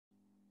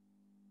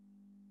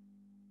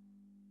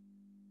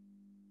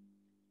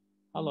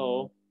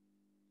Hello,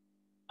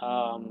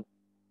 um,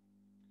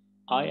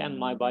 I and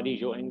my buddy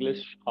Joe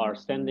English are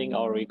sending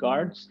our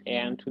regards,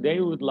 and today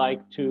we would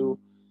like to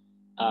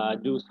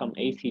do some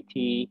ACT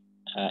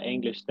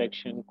English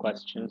section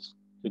questions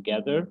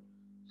together.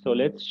 So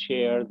let's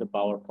share the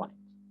PowerPoint.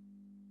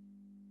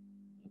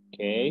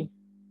 Okay,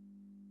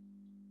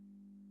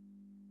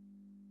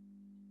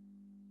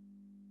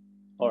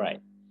 all right.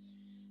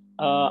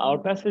 Our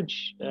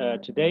passage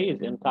today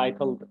is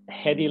entitled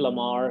Hedy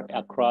Lamarr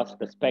Across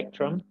the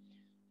Spectrum.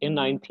 In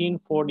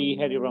 1940,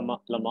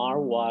 Lamarr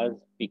was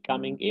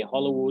becoming a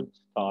Hollywood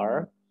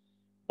star,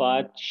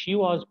 but she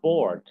was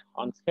bored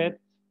on set.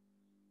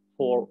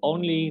 For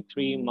only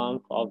 3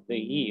 months of the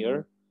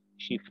year,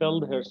 she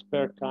filled her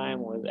spare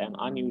time with an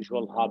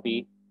unusual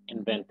hobby,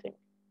 inventing.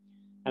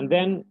 And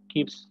then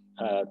keeps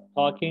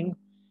talking.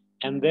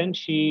 And then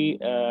she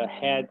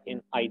had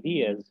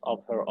ideas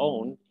of her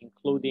own,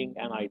 including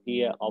an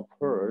idea of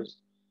hers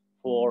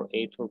for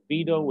a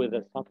torpedo with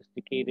a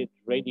sophisticated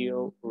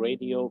radio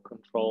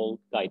controlled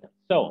guidance.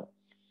 So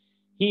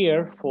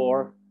here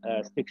for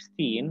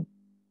 16,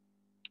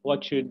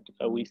 what should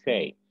we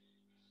say?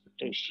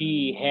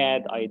 She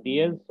had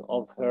ideas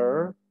of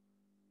her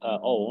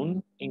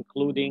own,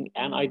 including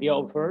an idea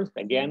of hers.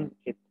 Again,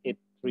 it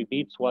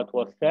repeats what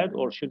was said,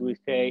 or should we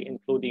say,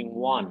 including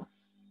one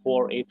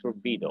for a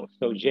torpedo?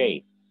 So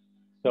J.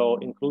 So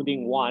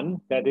including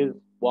one, that is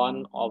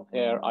one of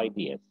her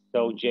ideas.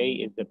 So J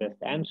is the best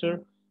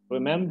answer.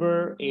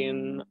 Remember,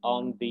 in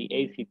on the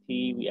ACT,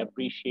 we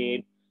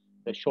appreciate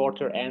the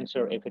shorter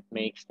answer if it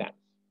makes sense.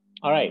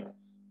 All right,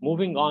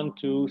 moving on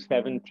to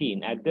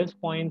 17. At this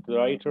point, the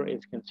writer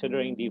is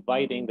considering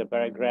dividing the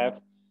paragraph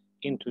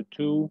into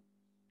two.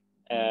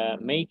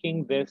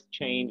 Making this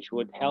change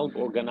would help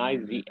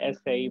organize the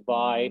essay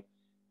by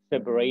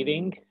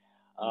separating,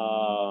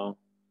 all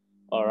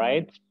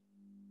right,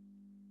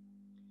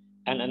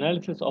 an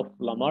analysis of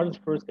Lamar's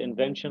first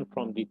invention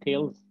from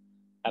details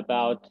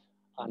about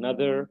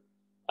another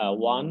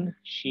one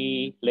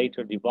she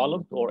later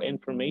developed, or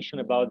information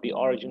about the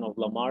origin of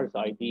Lamar's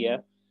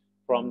idea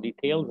from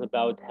details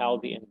about how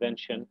the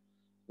invention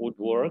would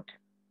work,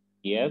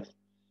 yes,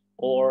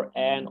 or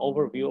an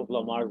overview of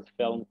Lamar's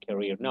film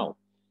career. No,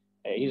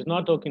 he's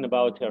not talking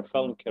about her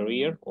film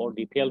career or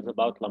details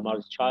about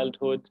Lamar's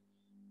childhood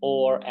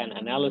or an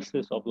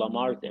analysis of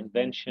Lamar's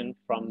invention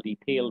from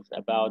details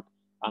about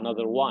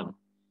another one.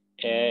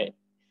 Uh,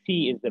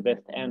 C is the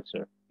best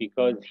answer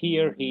because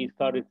here he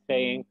started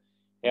saying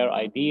her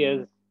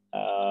ideas.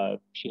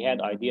 She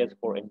had ideas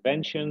for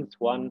inventions.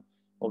 One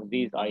of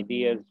these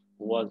ideas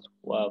was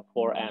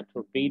for a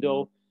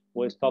torpedo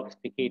with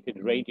sophisticated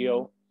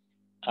radio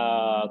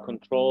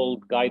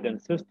controlled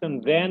guidance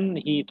system. Then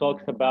he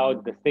talks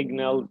about the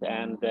signals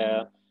and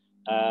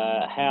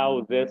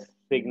how this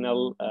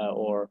signal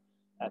or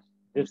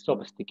this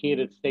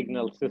sophisticated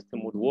signal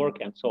system would work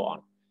and so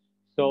on.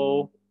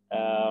 So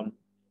um,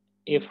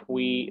 if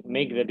we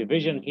make the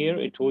division here,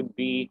 it would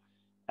be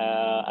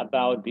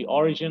about the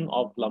origin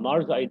of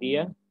Lamar's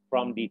idea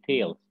from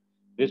details.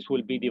 This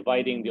will be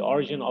dividing the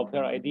origin of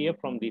her idea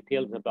from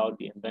details about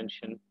the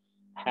invention,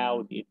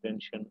 how the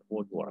invention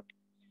would work.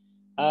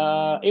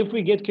 If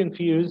we get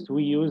confused,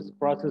 we use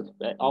process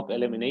of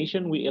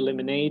elimination. We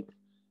eliminate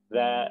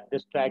the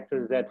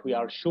distractors that we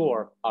are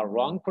sure are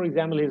wrong. For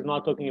example, he's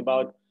not talking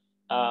about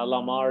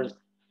Lamar's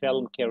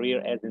film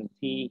career as in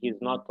C. He's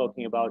not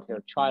talking about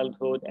her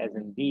childhood as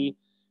in D.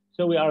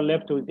 So we are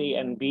left with A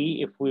and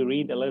B. If we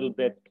read a little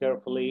bit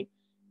carefully,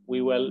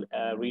 we will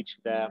reach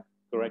the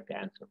correct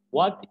answer.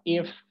 What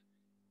if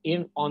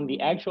in on the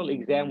actual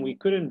exam we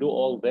couldn't do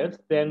all this?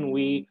 Then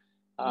we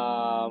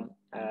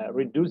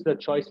reduce the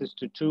choices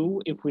to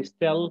two. If we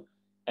still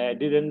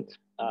didn't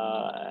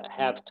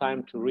have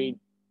time to read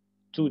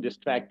two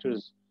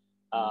distractors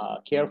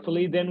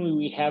carefully, then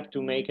we have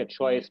to make a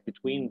choice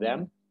between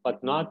them,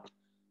 but not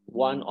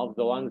one of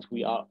the ones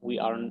we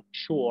aren't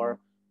sure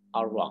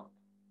are wrong.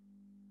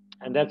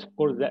 And that's of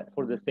course that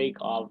for the sake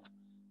of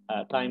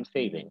time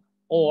saving.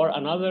 Or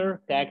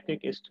another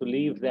tactic is to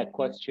leave that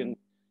question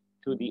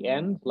to the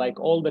end, like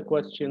all the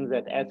questions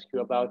that ask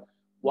you about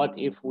what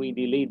if we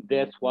delete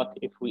this, what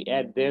if we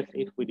add this,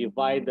 if we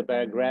divide the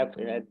paragraph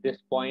at this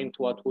point,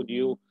 what would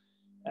the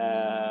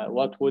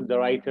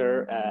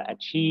writer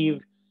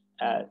achieve?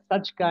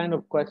 Such kind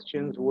of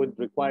questions would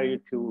require you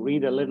to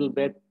read a little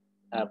bit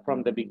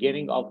from the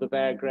beginning of the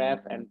paragraph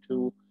and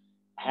to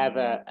have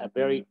a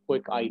very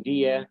quick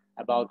idea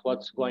about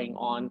what's going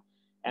on.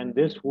 And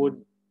this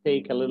would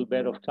take a little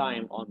bit of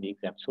time on the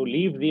exam. So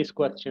leave these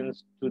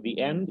questions to the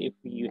end. If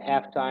you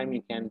have time,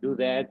 you can do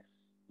that.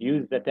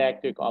 Use the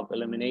tactic of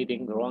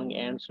eliminating the wrong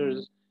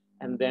answers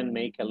and then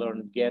make a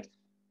learned guess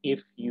if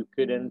you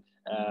couldn't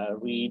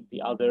read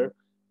the other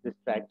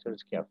distractors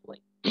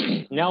carefully.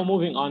 Now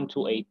moving on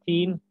to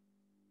 18.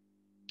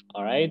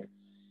 All right.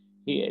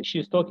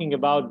 She's talking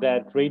about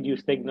that radio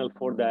signal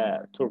for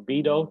the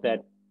torpedo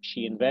that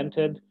she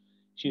invented.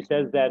 She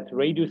says that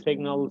radio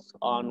signals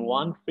on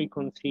one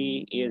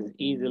frequency is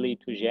easily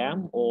to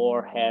jam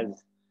or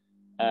has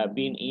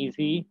been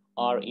easy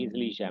are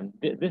easily jammed.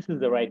 This is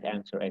the right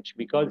answer, H,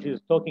 because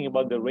he's talking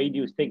about the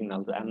radio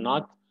signals and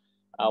not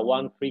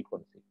one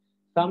frequency.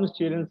 Some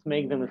students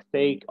make the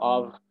mistake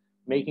of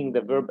making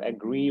the verb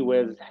agree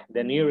with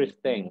the nearest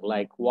thing,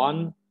 like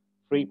one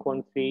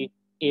frequency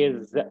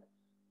is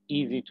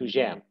easy to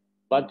jam.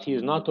 But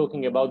he's not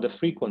talking about the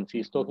frequency,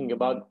 he's talking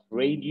about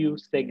radio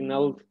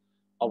signals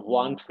of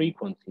one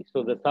frequency.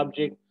 So the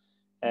subject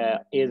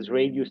is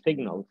radio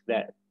signals,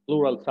 that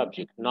plural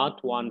subject,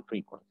 not one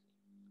frequency.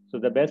 So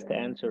the best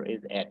answer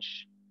is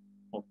H.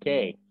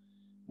 Okay,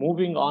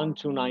 moving on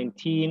to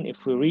 19.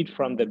 If we read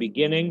from the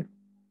beginning,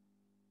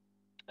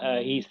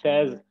 he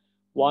says,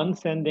 one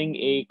sending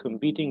a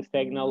competing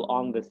signal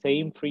on the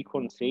same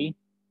frequency,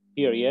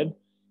 period.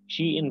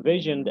 She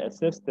envisioned a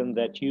system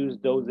that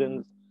used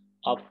dozens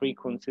of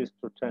frequencies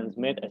to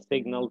transmit a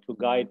signal to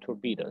guide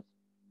torpedoes.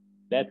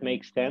 That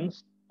makes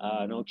sense.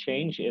 No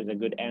change is a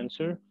good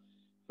answer.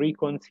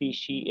 Frequency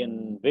she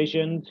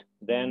envisioned,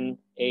 then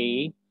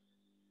a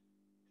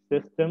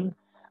system.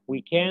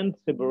 We can't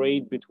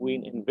separate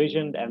between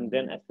envisioned and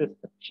then a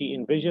system. She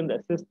envisioned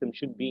a system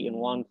should be in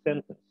one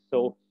sentence.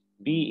 So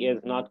B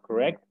is not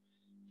correct.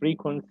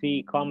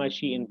 Frequency, comma,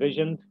 she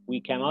envisioned.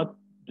 We cannot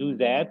do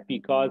that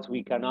because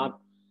we cannot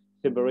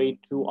separate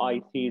two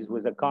ICs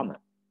with a comma.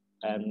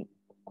 And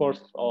of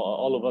course,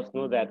 all of us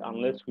know that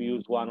unless we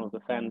use one of the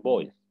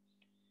fanboys.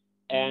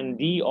 And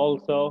D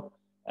also,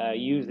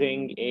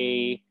 using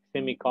a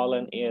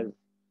semicolon is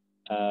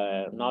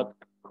not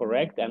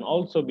correct. And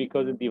also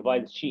because it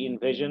divides she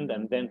envisioned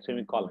and then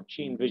semicolon.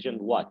 She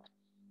envisioned what?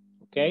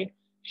 Okay,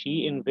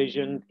 she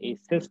envisioned a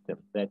system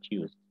that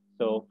used.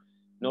 So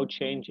no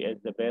change is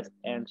the best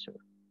answer.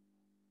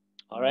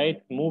 All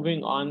right,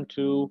 moving on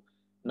to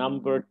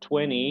number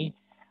 20.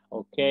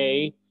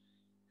 Okay,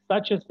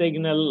 such a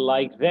signal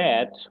like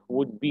that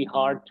would be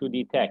hard to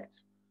detect.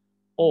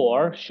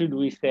 Or should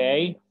we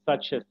say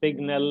such a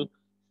signal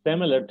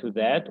similar to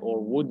that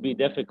or would be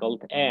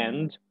difficult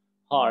and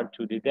hard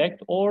to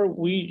detect? Or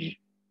we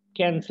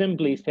can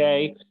simply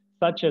say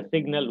such a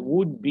signal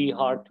would be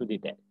hard to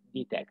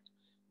detect.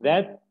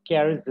 That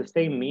carries the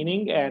same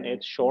meaning and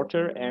it's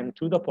shorter and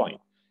to the point.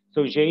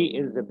 So J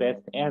is the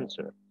best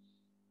answer.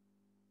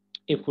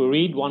 If we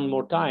read one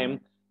more time,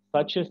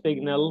 such a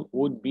signal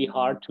would be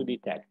hard to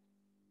detect.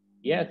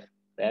 Yes,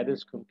 that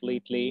is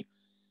completely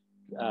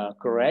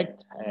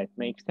correct. It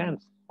makes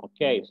sense.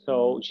 Okay,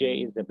 so J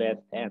is the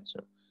best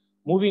answer.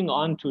 Moving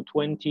on to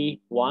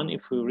 21,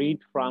 if we read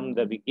from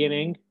the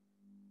beginning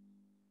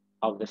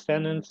of the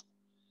sentence,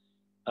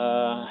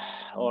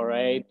 all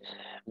right,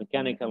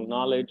 mechanical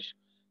knowledge,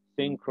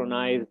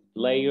 synchronized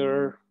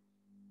layer,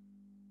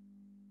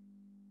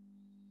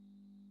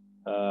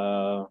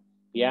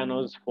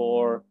 pianos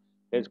for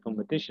his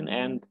competition,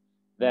 and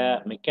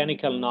the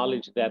mechanical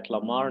knowledge that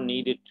Lamar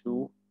needed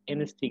to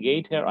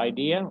instigate her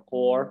idea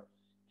or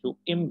to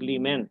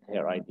implement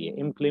her idea.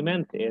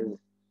 Implement is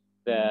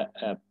the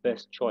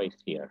best choice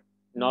here,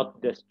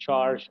 not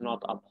discharge,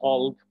 not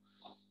uphold.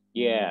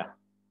 Yeah,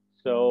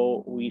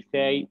 so we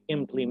say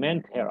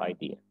implement her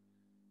idea.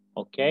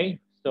 Okay,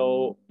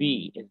 so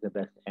B is the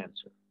best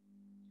answer.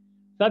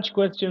 Such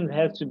questions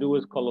has to do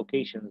with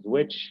collocations,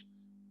 which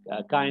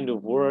kind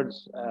of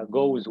words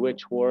go with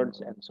which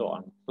words and so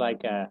on. It's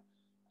like uh,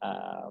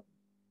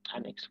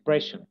 an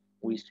expression.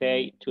 We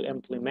say to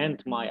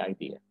implement my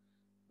idea,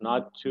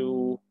 not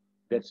to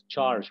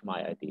discharge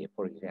my idea,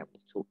 for example,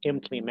 to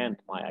implement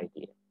my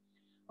idea.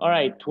 All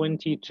right,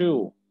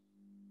 22.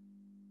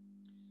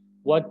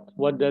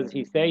 What does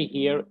he say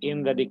here?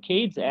 In the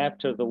decades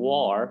after the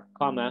war,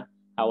 comma,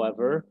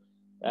 however,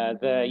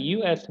 the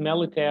U.S.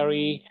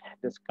 military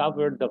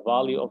discovered the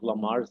value of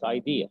Lamar's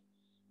idea.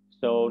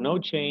 So no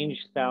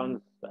change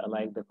sounds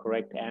like the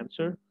correct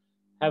answer.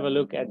 Have a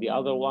look at the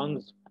other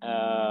ones.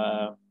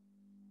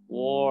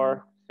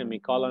 War,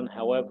 semicolon,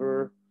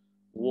 however,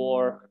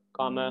 war,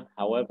 comma,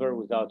 however,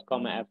 without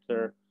comma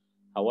after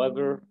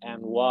however,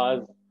 and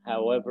was,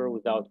 however,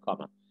 without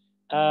comma.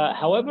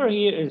 However,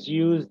 here is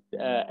used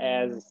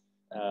as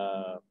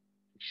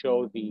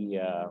show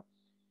the,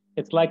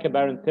 it's like a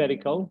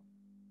parenthetical.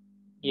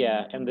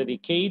 Yeah, in the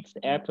decades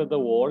after the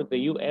war, the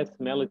US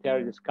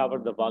military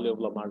discovered the value of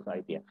Lamar's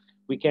idea.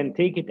 We can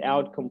take it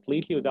out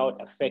completely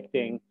without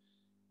affecting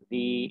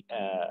the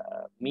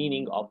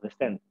meaning of the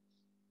sentence.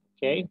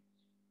 Okay?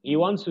 He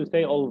wants to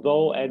say,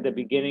 although at the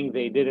beginning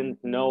they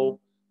didn't know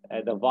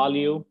the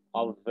value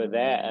of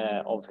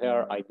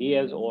her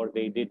ideas or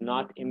they did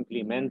not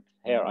implement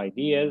her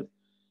ideas,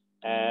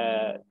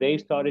 they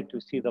started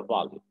to see the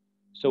value.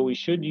 So we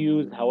should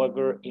use,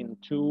 however, in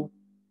two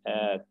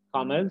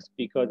commas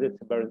because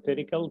it's a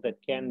parenthetical that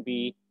can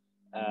be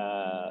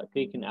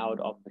taken out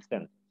of the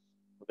sentence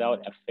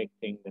without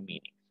affecting the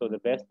meaning. So the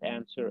best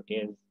answer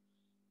is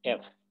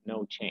F,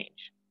 no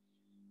change.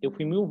 If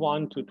we move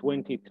on to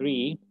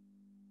 23,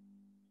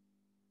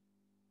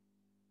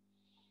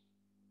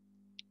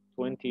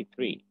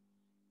 23.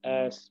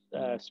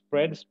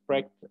 Spread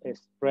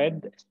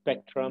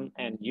spectrum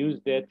and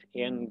used it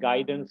in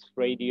guidance,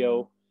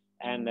 radio,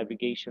 and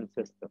navigation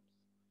systems.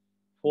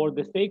 For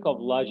the sake of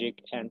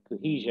logic and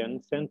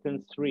cohesion,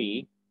 sentence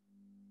 3,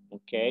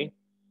 okay,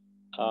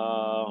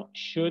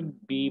 should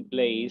be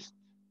placed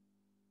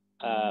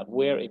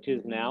where it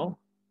is now,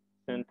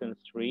 sentence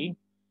 3.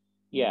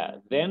 Yeah,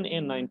 then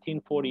in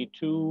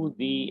 1942,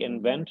 the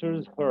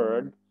inventors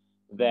heard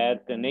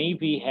that the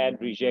Navy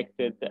had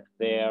rejected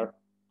their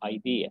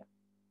idea.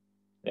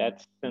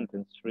 That's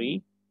sentence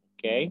 3,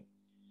 okay?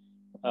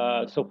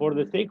 So for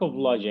the sake of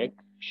logic,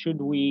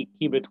 should we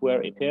keep it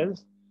where it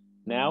is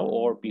now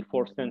or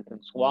before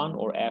sentence 1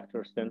 or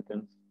after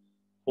sentence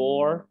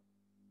 4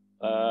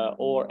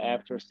 or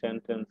after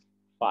sentence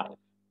 5?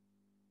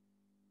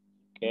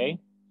 Okay,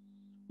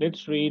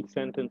 let's read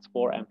sentence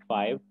 4 and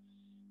 5.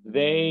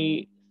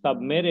 They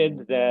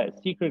submitted the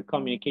secret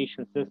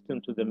communication system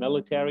to the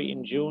military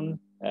in June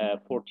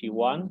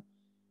 41.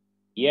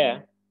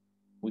 Yeah,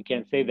 we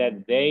can say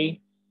that they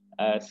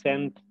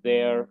sent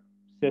their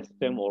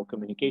system or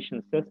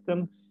communication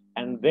system,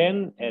 and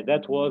then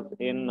that was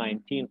in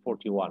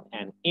 1941.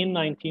 And in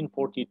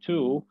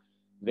 1942,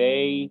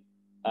 the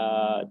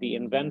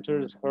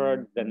inventors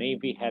heard the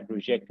Navy had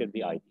rejected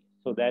the idea.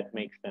 So that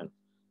makes sense.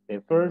 They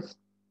first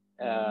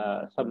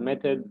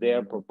submitted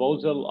their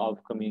proposal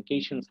of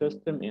communication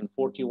system in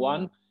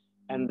 41,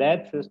 and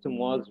that system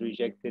was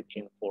rejected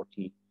in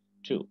 42.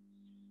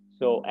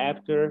 So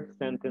after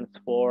sentence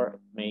 4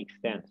 makes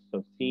sense.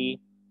 So C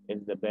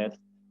is the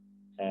best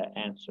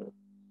answer.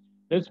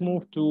 Let's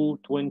move to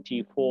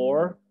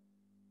 24.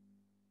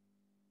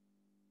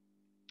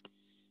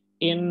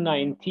 In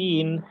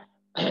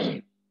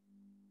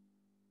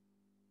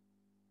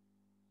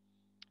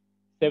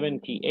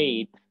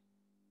 1978,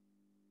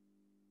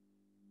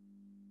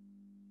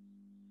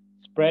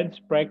 spread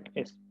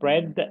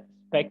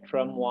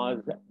spectrum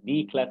was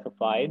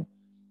declassified,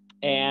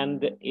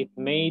 and it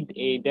made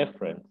a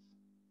difference.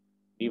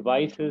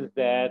 Devices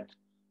that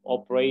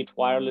operate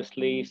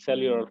wirelessly,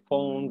 cellular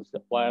phones,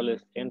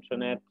 wireless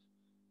internet,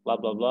 blah,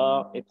 blah,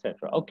 blah,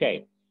 etc.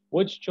 Okay,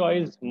 which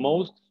choice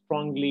most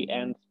strongly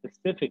and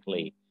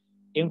specifically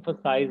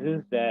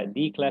emphasizes the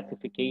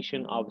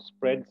declassification of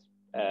spread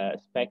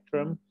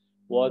spectrum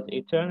was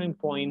a turning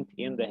point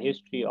in the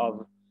history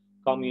of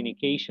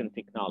communication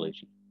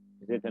technology?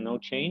 Is it a no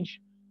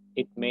change?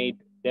 It made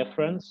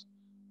difference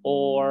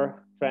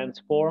or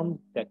transformed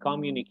the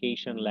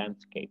communication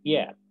landscape?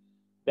 Yeah,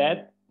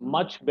 that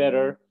much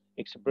better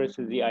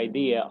expresses the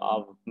idea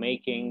of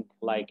making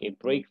like a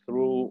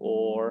breakthrough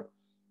or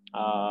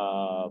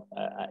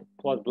it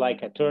was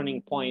like a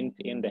turning point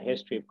in the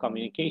history of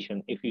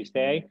communication. If you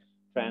say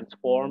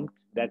transformed,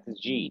 that is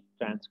G,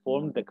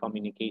 transformed the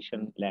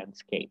communication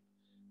landscape.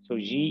 So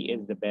G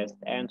is the best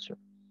answer.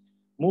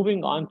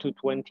 Moving on to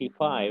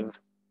 25.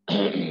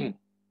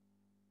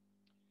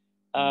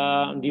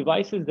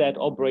 Devices that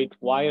operate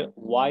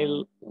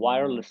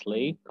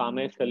wirelessly,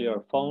 cellular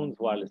phones,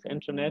 wireless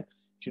internet.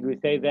 Should we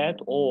say that,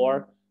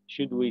 or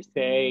should we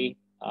say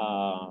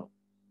a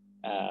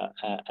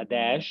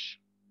dash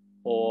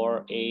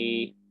or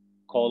a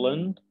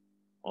colon,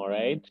 all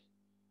right,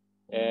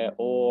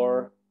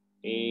 or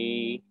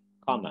a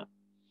comma?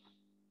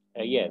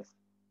 Yes,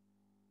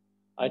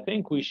 I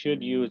think we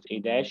should use a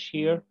dash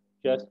here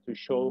just to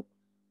show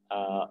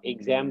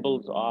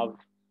examples of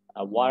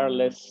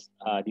wireless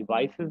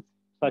devices,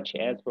 such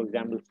as, for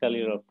example,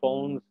 cellular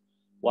phones,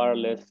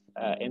 wireless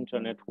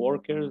internet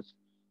workers,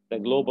 the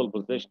global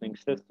positioning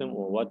system,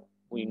 or what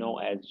we know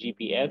as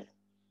GPS,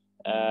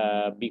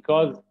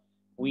 because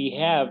we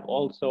have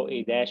also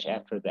a dash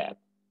after that.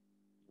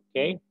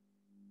 Okay?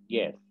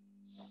 Yes.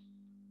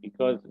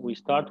 Because we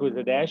start with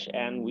a dash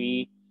and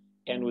we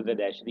end with a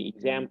dash. The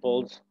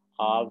examples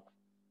of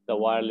the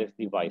wireless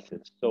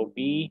devices. So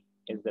B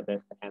is the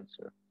best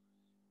answer.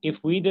 If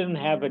we didn't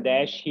have a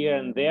dash here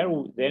and there,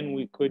 then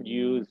we could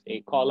use a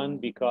colon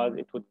because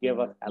it would give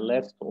us a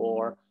list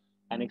or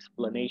an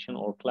explanation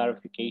or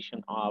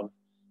clarification of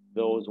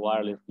those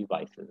wireless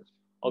devices.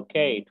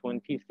 Okay,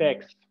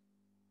 26.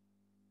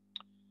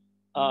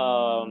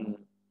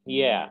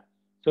 Yeah,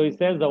 so it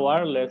says the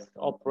wireless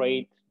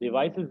operate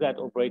devices that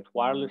operate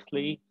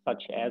wirelessly,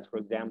 such as, for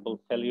example,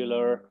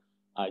 cellular,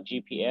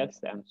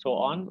 GPS, and so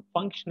on,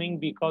 functioning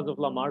because of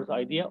Lamar's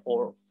idea,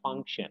 or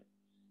function.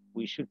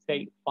 We should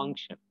say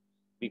function,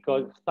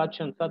 because such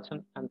and such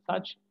and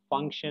such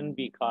function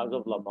because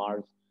of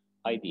Lamar's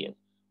ideas.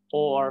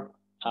 Or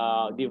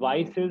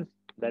devices,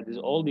 that is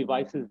all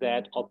devices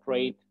that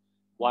operate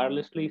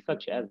wirelessly,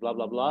 such as blah,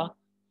 blah, blah,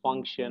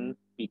 function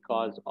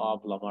because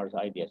of Lamar's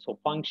idea. So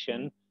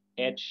function,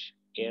 H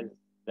is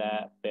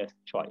the best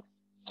choice.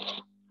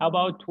 How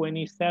about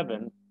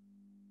 27?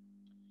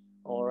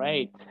 All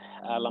right,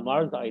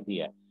 Lamar's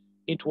idea.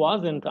 It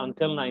wasn't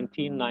until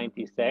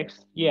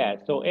 1996. Yeah,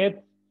 so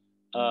it's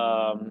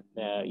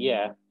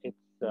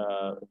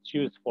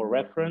used for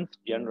reference,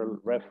 general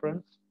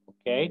reference.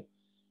 Okay,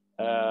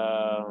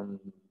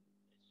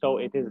 so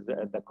it is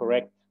the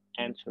correct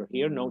answer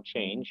here. No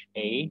change.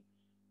 A.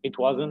 It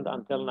wasn't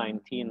until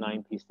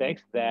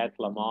 1996 that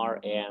Lamar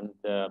and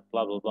blah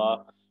blah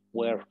blah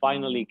were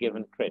finally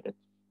given credit.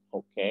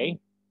 Okay.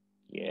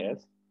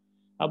 Yes.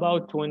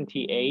 About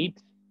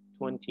 28.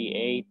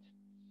 28.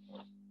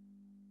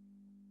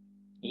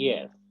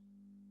 Yes.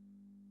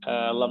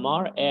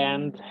 Lamar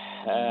and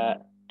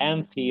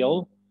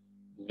Antheil,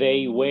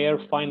 they were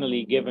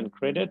finally given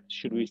credit.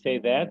 Should we say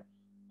that?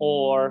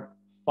 Or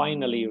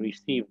finally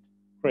received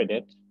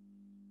credit?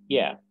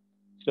 Yeah.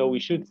 So we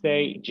should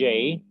say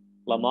J.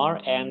 Lamar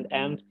and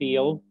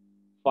Antheil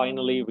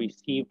finally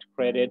received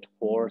credit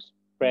for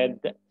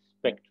spread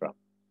spectrum.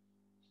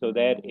 So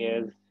that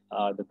is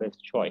the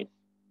best choice.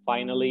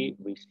 Finally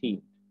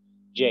received.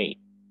 J.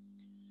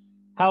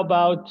 How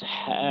about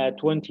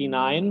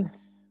 29?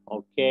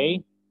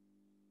 Okay.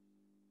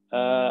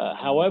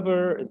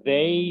 However,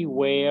 they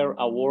were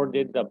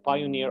awarded the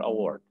Pioneer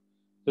Award.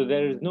 So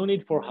there is no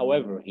need for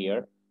however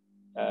here.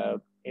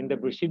 In the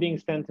preceding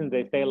sentence,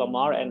 they say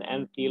Lamar and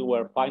Antheil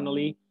were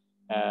finally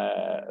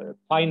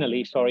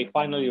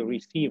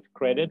received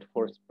credit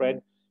for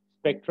spread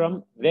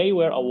spectrum. They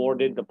were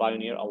awarded the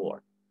Pioneer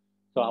Award.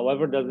 So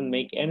however doesn't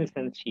make any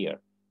sense here.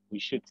 We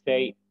should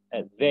say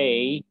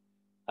they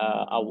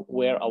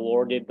were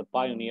awarded the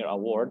Pioneer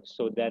Award.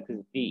 So that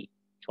is D,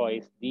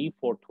 choice D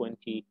for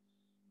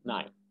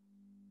 29.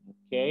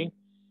 Okay,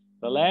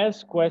 the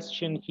last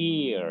question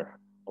here.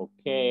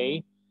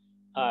 Okay,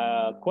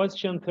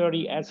 question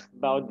 30 asks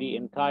about the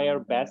entire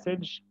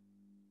passage.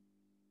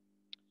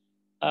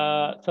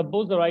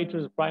 Suppose the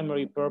writer's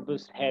primary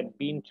purpose had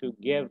been to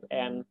give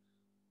an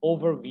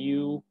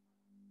overview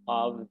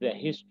of the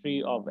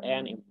history of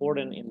an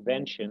important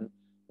invention.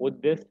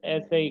 Would this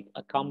essay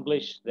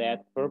accomplish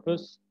that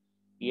purpose?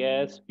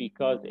 Yes,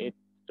 because it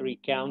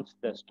recounts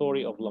the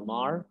story of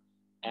Lamar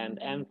and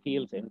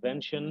Antheil's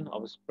invention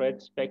of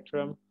spread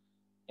spectrum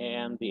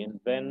and the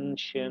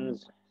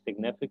invention's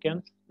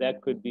significance.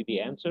 That could be the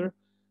answer.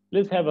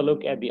 Let's have a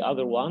look at the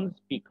other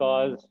ones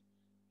because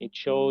it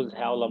shows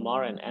how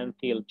Lamar and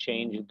Antheil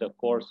changed the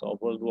course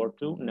of World War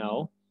II.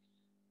 No,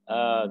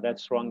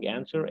 that's wrong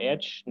answer.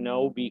 H,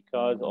 no,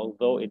 because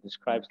although it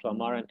describes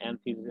Lamar and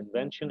Antheil's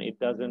invention, it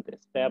doesn't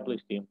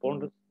establish the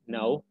importance.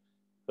 No,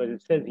 but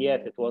it says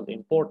yes, it was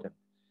important.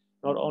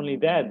 Not only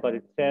that, but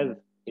it says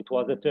it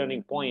was a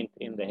turning point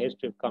in the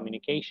history of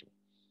communication.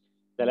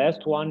 The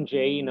last one,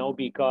 J, no,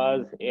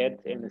 because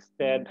it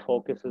instead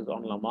focuses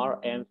on Lamar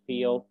and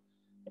Antheil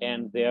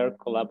and their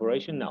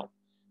collaboration. No.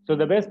 So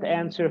the best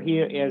answer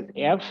here is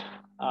F.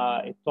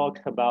 It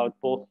talks about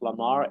both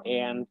Lamar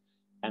and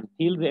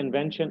Antheil's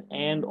invention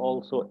and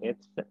also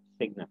its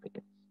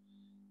significance.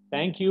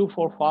 Thank you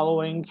for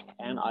following,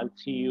 and I'll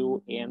see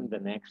you in the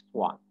next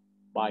one.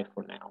 Bye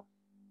for now.